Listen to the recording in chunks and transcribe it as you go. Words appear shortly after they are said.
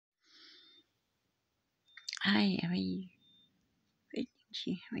Hi, how are you? Good, thank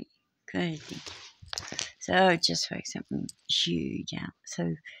you. How are you? Good, thank you. So I just woke something huge out.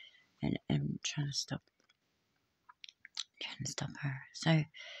 So and I'm trying to stop her. So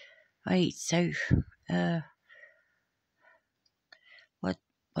right, so uh, what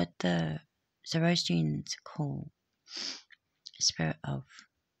the Zoroastrians call spirit of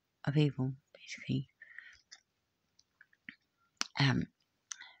evil, basically. Um,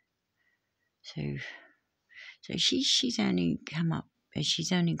 so she's only come up.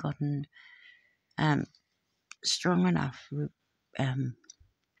 She's only gotten strong enough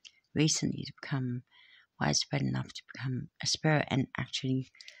recently to become widespread enough to become a spirit, and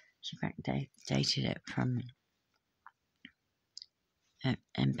actually she backdated it from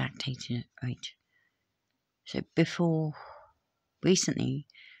and backdated it, right. So before recently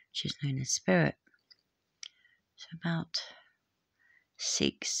she was known as spirit. So about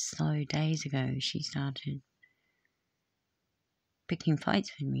 6 days ago she started picking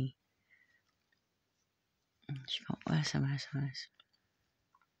fights with me, and she got worse and worse and worse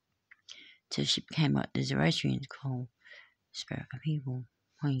till she became what the Zoroastrians call spirit of evil,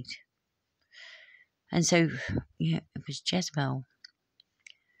 right. And so yeah, it was Jezebel,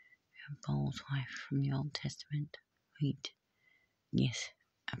 Baal's wife from the Old Testament, right. Yes,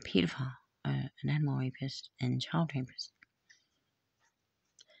 a paedophile, an animal rapist and child rapist,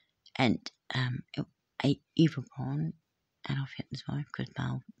 and Eva Braun, Adolf Hitler's wife, because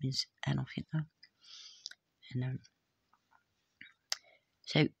Baal is Adolf Hitler, and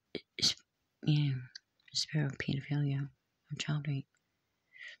so yeah, spirit of paedophilia, of child rape,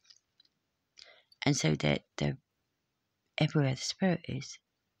 and so that the everywhere the spirit is,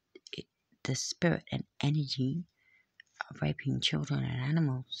 the spirit and energy of raping children and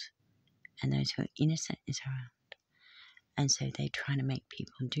animals, and those who are innocent is around. And so they're trying to make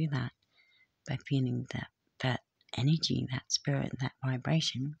people do that by feeling that energy, that spirit, that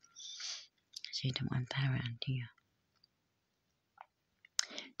vibration. So you don't want that around, do you?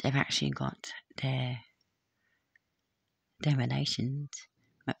 They've actually got their relations,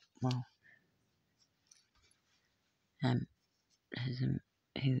 well, um,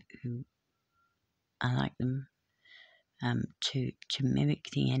 who are like them, to mimic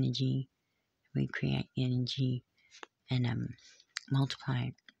the energy, recreate the energy, and multiply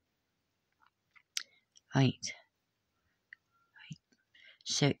it. Right.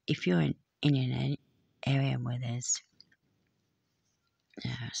 So if you're in an area where there's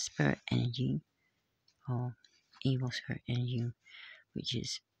spirit energy or evil spirit energy, which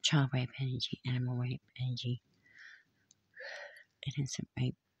is child rape energy, animal rape energy, innocent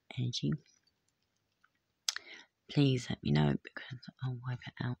rape energy, please let me know, because I'll wipe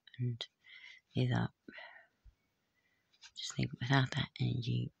it out and either just leave it without that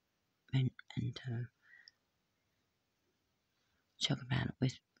energy and talk about it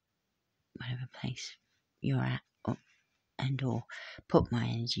with whatever place you're at, or put my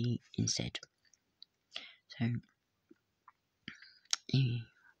energy instead. So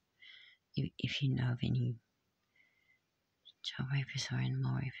if you know of any child rapists or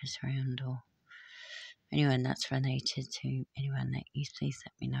animal rapists around, or anyone that's related to anyone that is, please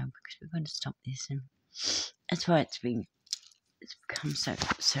let me know, because we've got to stop this. And that's why it's become so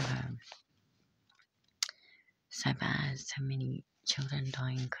bad. So many children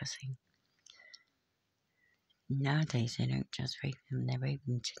dying because nowadays they don't just rape them, they rape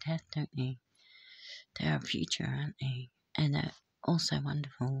them to death, don't they? They're our future, aren't they? And they're also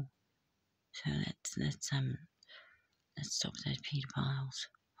wonderful. So let's stop those pedophiles.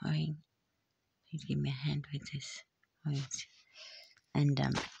 Alright? Please give me a hand with this. Alright? And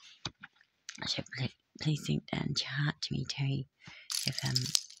so please think that into your heart to me, Terry, if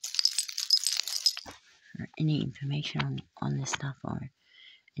for any information on this stuff, or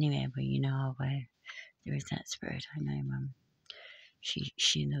anywhere where you know where there is that spirit. I know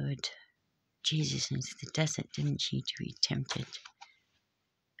she lured Jesus into the desert, didn't she, to be tempted?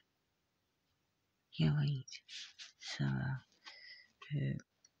 Yeah, right. So if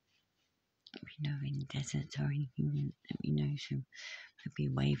you know any deserts or anything, let me know. So might be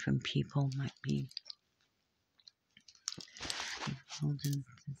away from people, might be holding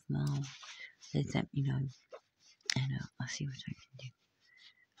as well. Please let me know, and I'll see what I can do.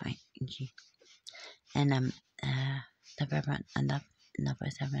 Right, thank you. And love everyone. I love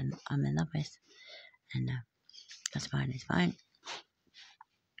us, everyone. I'm in love with, and that's fine. It's fine.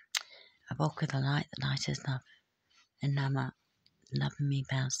 I walk with the light is love, and loving me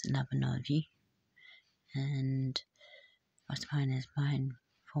bows to love and all of you. And what's mine is mine.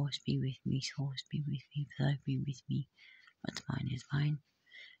 Force be with me, source be with me, flow be with me. What's mine is mine.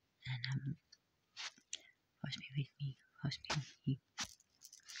 And with me. Always be with you.